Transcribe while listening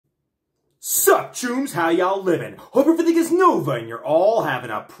Sup, chooms, how y'all living? Hope everything is Nova and you're all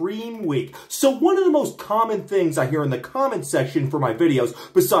having a preem week. So one of the most common things I hear in the comment section for my videos,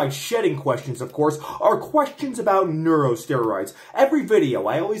 besides shedding questions of course, are questions about neurosteroids. Every video,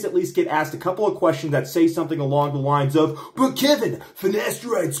 I always at least get asked a couple of questions that say something along the lines of, "But Kevin,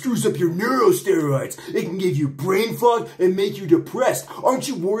 finasteride screws up your neurosteroids. It can give you brain fog and make you depressed. Aren't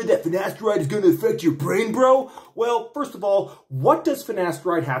you worried that finasteride is going to affect your brain, bro?" Well, first of all, what does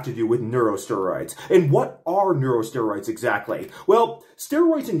finasteride have to do with neurosteroids? And what are neurosteroids exactly? Well,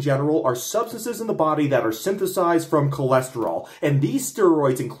 steroids in general are substances in the body that are synthesized from cholesterol. And these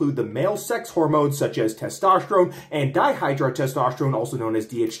steroids include the male sex hormones such as testosterone and dihydrotestosterone, also known as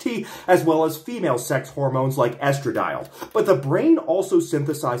DHT, as well as female sex hormones like estradiol. But the brain also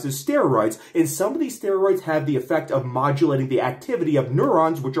synthesizes steroids, and some of these steroids have the effect of modulating the activity of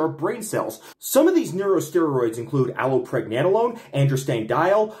neurons, which are brain cells. Some of these neurosteroids include allopregnanolone,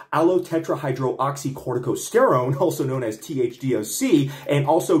 androstenediol, allotetrahydroxycorticosterone, also known as THDOC, and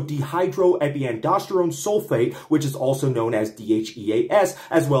also dihydroepiandrosterone sulfate, which is also known as DHEAS,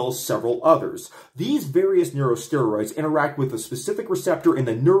 as well as several others. These various neurosteroids interact with a specific receptor in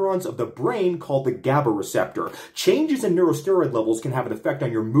the neurons of the brain called the GABA receptor. Changes in neurosteroid levels can have an effect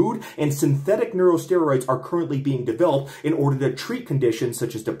on your mood, and synthetic neurosteroids are currently being developed in order to treat conditions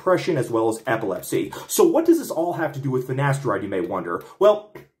such as depression as well as epilepsy. So what does this all have to do with finasteride, you may wonder?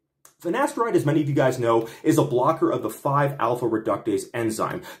 Well, finasteride, as many of you guys know, is a blocker of the 5-alpha reductase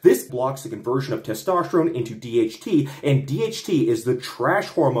enzyme. This blocks the conversion of testosterone into DHT, and DHT is the trash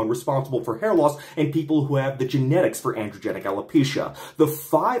hormone responsible for hair loss in people who have the genetics for androgenic alopecia. The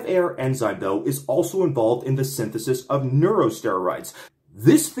 5-AR enzyme, though, is also involved in the synthesis of neurosteroids.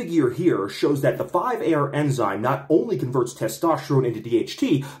 This figure here shows that the 5-AR enzyme not only converts testosterone into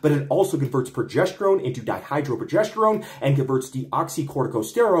DHT, but it also converts progesterone into dihydroprogesterone and converts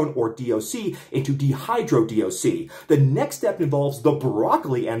deoxycorticosterone, or DOC, into dihydro-DOC. The next step involves the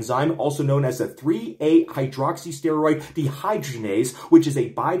broccoli enzyme, also known as the 3-A-hydroxysteroid dehydrogenase, which is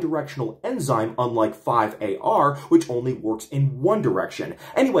a bidirectional enzyme unlike 5-AR, which only works in one direction.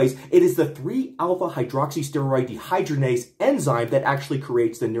 Anyways, it is the 3-alpha-hydroxysteroid dehydrogenase enzyme that actually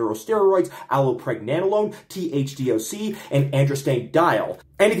creates the neurosteroids allopregnanolone, THDOC, and androstenediol.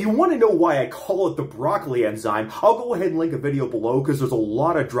 And if you want to know why I call it the broccoli enzyme, I'll go ahead and link a video below because there's a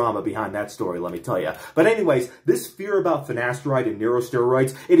lot of drama behind that story, let me tell you. But anyways, this fear about finasteride and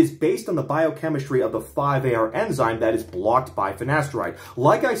neurosteroids, it is based on the biochemistry of the 5-AR enzyme that is blocked by finasteride.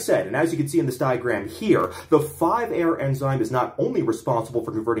 Like I said, and as you can see in this diagram here, the 5-AR enzyme is not only responsible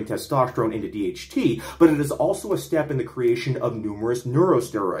for converting testosterone into DHT, but it is also a step in the creation of numerous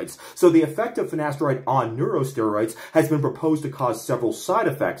neurosteroids. So the effect of finasteride on neurosteroids has been proposed to cause several side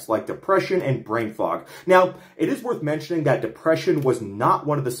effects like depression and brain fog. Now, it is worth mentioning that depression was not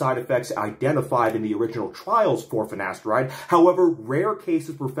one of the side effects identified in the original trials for finasteride. However, rare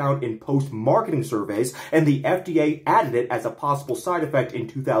cases were found in post-marketing surveys, and the FDA added it as a possible side effect in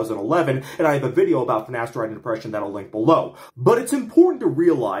 2011, and I have a video about finasteride and depression that I'll link below. But it's important to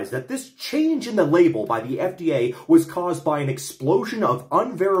realize that this change in the label by the FDA was caused by an explosion of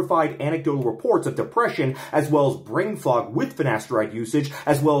unverified anecdotal reports of depression as well as brain fog with finasteride usage,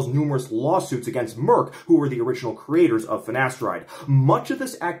 as well as numerous lawsuits against Merck, who were the original creators of finasteride. Much of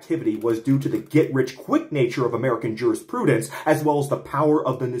this activity was due to the get-rich-quick nature of American jurisprudence, as well as the power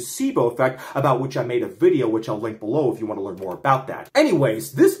of the nocebo effect, about which I made a video, which I'll link below if you want to learn more about that.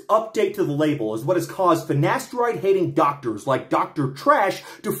 Anyways, this update to the label is what has caused finasteride-hating doctors like Dr. Traish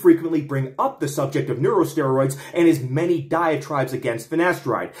to frequently bring up the subject of neurosteroids and his many diatribes against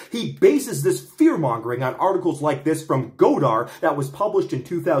finasteride. He bases this fearmongering on articles like this from Godar that was published in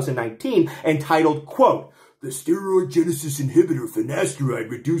 2019 entitled, quote, "The steroidogenesis inhibitor finasteride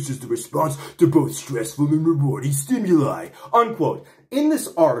reduces the response to both stressful and rewarding stimuli," unquote. In this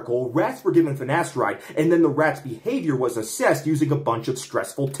article, rats were given finasteride, and then the rat's behavior was assessed using a bunch of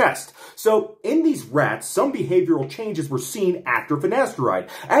stressful tests. So, in these rats, some behavioral changes were seen after finasteride.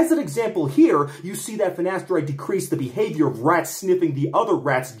 As an example here, you see that finasteride decreased the behavior of rats sniffing the other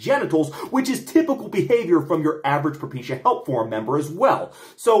rat's genitals, which is typical behavior from your average Propecia Help Forum member as well.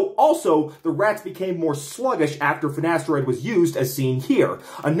 So, also, the rats became more sluggish after finasteride was used, as seen here.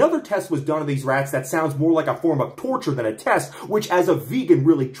 Another test was done on these rats that sounds more like a form of torture than a test, which as a vegan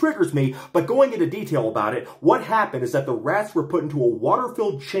really triggers me, but going into detail about it, what happened is that the rats were put into a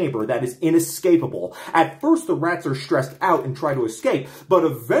water-filled chamber that is inescapable. At first, the rats are stressed out and try to escape, but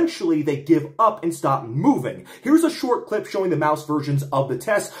eventually they give up and stop moving. Here's a short clip showing the mouse versions of the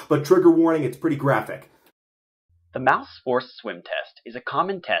test, but trigger warning, it's pretty graphic. The mouse forced swim test is a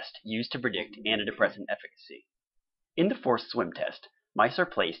common test used to predict antidepressant efficacy. In the forced swim test, mice are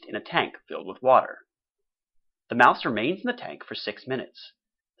placed in a tank filled with water. The mouse remains in the tank for 6 minutes.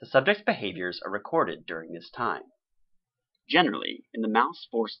 The subject's behaviors are recorded during this time. Generally, in the mouse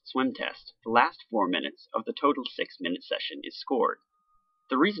forced swim test, the last 4 minutes of the total 6-minute session is scored.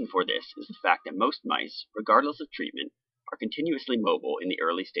 The reason for this is the fact that most mice, regardless of treatment, are continuously mobile in the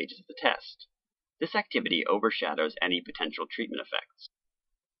early stages of the test. This activity overshadows any potential treatment effects.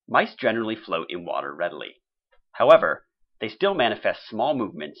 Mice generally float in water readily. However, they still manifest small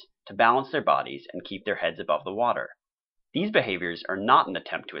movements to balance their bodies and keep their heads above the water. These behaviors are not an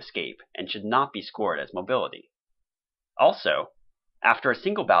attempt to escape and should not be scored as mobility. Also, after a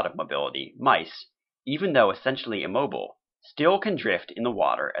single bout of mobility, mice, even though essentially immobile, still can drift in the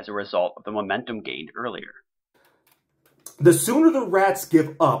water as a result of the momentum gained earlier. The sooner the rats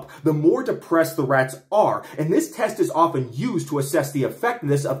give up, the more depressed the rats are, and this test is often used to assess the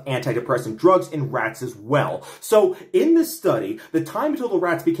effectiveness of antidepressant drugs in rats as well. So, in this study, the time until the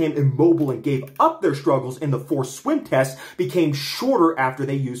rats became immobile and gave up their struggles in the forced swim test became shorter after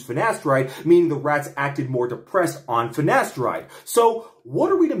they used finasteride, meaning the rats acted more depressed on finasteride. So,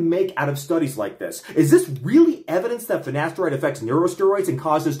 what are we to make out of studies like this? Is this really evidence that finasteride affects neurosteroids and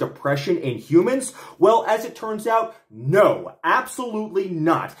causes depression in humans? Well, as it turns out, no, absolutely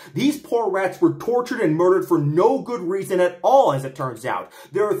not. These poor rats were tortured and murdered for no good reason at all, as it turns out.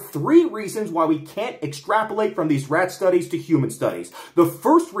 There are 3 reasons why we can't extrapolate from these rat studies to human studies. The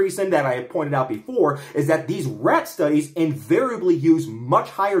first reason that I have pointed out before is that these rat studies invariably use much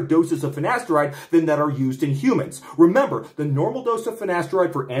higher doses of finasteride than that are used in humans. Remember, the normal dose of finasteride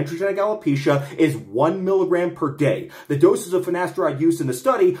for androgenic alopecia is 1 milligram per day. The doses of finasteride used in the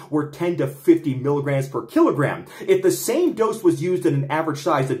study were 10 to 50 milligrams per kilogram. If the same dose was used in an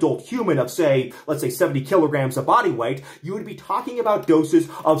average-sized adult human of, say, let's say 70 kilograms of body weight, you would be talking about doses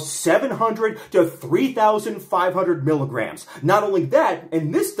of 700 to 3,500 milligrams. Not only that,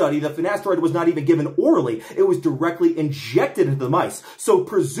 in this study, the finasteride was not even given orally. It was directly injected into the mice. So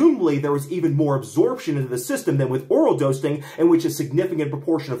presumably, there was even more absorption into the system than with oral dosing, in which a significant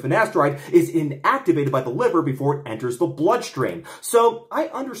proportion of finasteride is inactivated by the liver before it enters the bloodstream. So I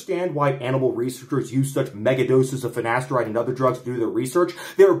understand why animal researchers use such mega doses of finasteride and other drugs to do their research.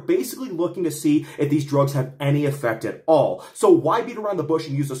 They're basically looking to see if these drugs have any effect at all. So why beat around the bush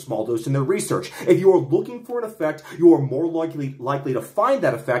and use a small dose in their research? If you are looking for an effect, you are more likely to find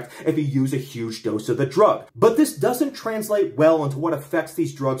that effect if you use a huge dose of the drug. But this doesn't translate well into what effects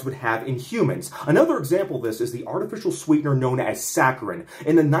these drugs would have in humans. Another example of this is the artificial sweetener known as saccharin.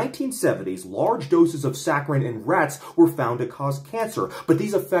 In the 1970s, large doses of saccharin in rats were found to cause cancer, but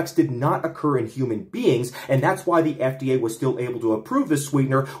these effects did not occur in human beings, and that's why the FDA was still able to approve this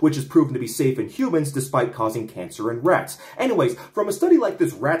sweetener, which is proven to be safe in humans despite causing cancer in rats. Anyways, from a study like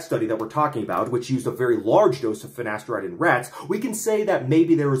this rat study that we're talking about, which used a very large dose of finasteride in rats, we can say that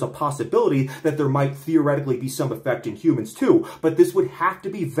maybe there is a possibility that there might theoretically be some effect in humans too, but this would have to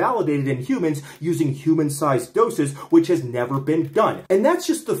be validated in humans using human-sized doses, which has never been done. And that's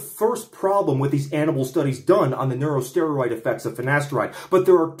just the first problem with these animal studies done on the neurosteroid effects of finasteride, but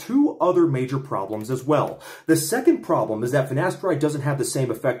there are 2 other major problems as well. The second problem is that finasteride doesn't have the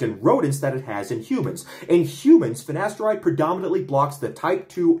same effect in rodents that it has in humans. In humans, finasteride predominantly blocks the type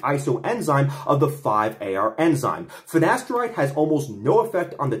 2 isoenzyme of the 5-AR enzyme. Finasteride has almost no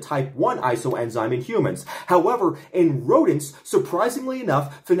effect on the type 1 isoenzyme in humans. However, in rodents, surprisingly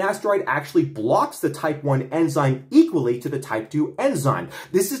enough, finasteride actually blocks the type 1 enzyme equally to the type 2 enzyme.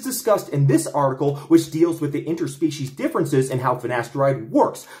 This is discussed in this article, which deals with the interspecies differences in how finasteride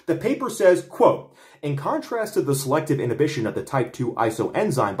works. The paper says, quote, "In contrast to the selective inhibition of the type 2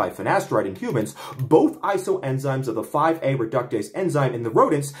 isoenzyme by finasteride in humans, both isoenzymes of the 5A reductase enzyme in the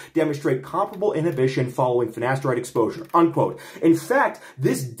rodents demonstrate comparable inhibition following finasteride exposure," unquote. In fact,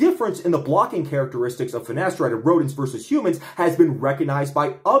 this difference in the blocking characteristics of finasteride in rodents versus humans has been recognized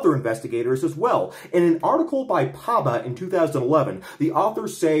by other investigators as well. In an article by Paba in 2011, the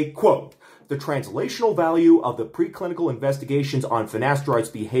authors say, quote, "The translational value of the preclinical investigations on finasteride's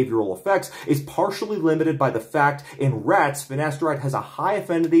behavioral effects is partially limited by the fact in rats, finasteride has a high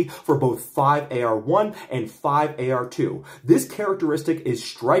affinity for both 5AR1 and 5AR2. This characteristic is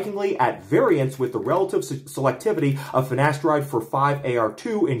strikingly at variance with the relative selectivity of finasteride for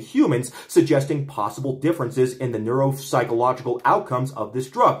 5AR2 in humans, suggesting possible differences in the neuropsychological outcomes of this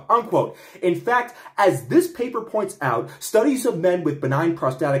drug," unquote. In fact, as this paper points out, studies of men with benign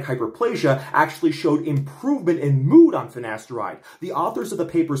prostatic hyperplasia data actually showed improvement in mood on finasteride. The authors of the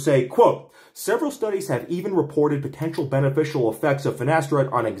paper say, quote, several studies have even reported potential beneficial effects of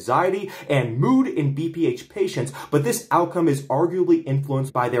finasteride on anxiety and mood in BPH patients, but this outcome is arguably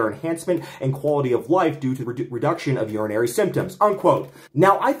influenced by their enhancement and quality of life due to reduction of urinary symptoms, unquote.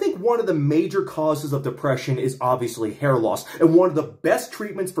 Now, I think one of the major causes of depression is obviously hair loss, and one of the best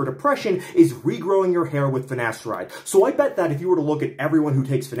treatments for depression is regrowing your hair with finasteride. So I bet that if you were to look at everyone who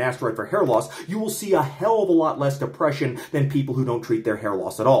takes finasteride for hair loss, you will see a hell of a lot less depression than people who don't treat their hair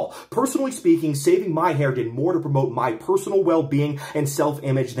loss at all. Personally speaking, saving my hair did more to promote my personal well-being and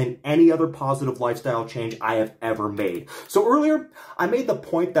self-image than any other positive lifestyle change I have ever made. So earlier, I made the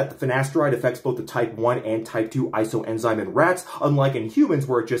point that the finasteride affects both the type 1 and type 2 isoenzyme in rats, unlike in humans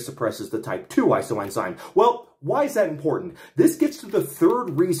where it just suppresses the type 2 isoenzyme. Well, why is that important? This gets to the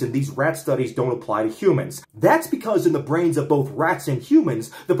third reason these rat studies don't apply to humans. That's because in the brains of both rats and humans,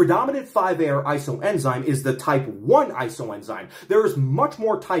 the predominant 5-AR isoenzyme is the type 1 isoenzyme. There is much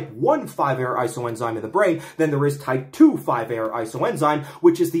more type 1 5-AR isoenzyme in the brain than there is type 2 5-AR isoenzyme,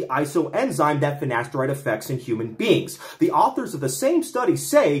 which is the isoenzyme that finasteride affects in human beings. The authors of the same study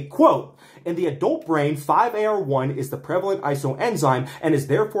say, quote, in the adult brain, 5-AR1 is the prevalent isoenzyme and is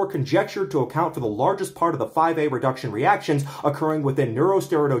therefore conjectured to account for the largest part of the 5A reduction reactions occurring within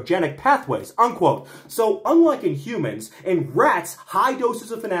neurosteroidogenic pathways, unquote. So, unlike in humans, in rats, high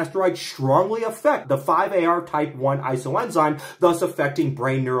doses of finasteride strongly affect the 5-AR type 1 isoenzyme, thus affecting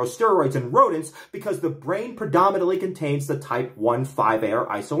brain neurosteroids in rodents because the brain predominantly contains the type 1 5-AR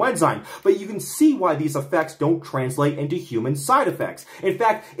isoenzyme. But you can see why these effects don't translate into human side effects. In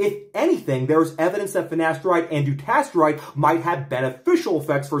fact, if anything, there's evidence that finasteride and dutasteride might have beneficial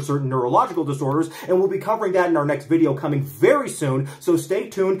effects for certain neurological disorders, and we'll be covering that in our next video coming very soon, so stay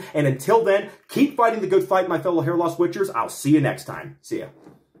tuned, and until then, keep fighting the good fight, my fellow hair loss witchers. I'll see you next time. See ya.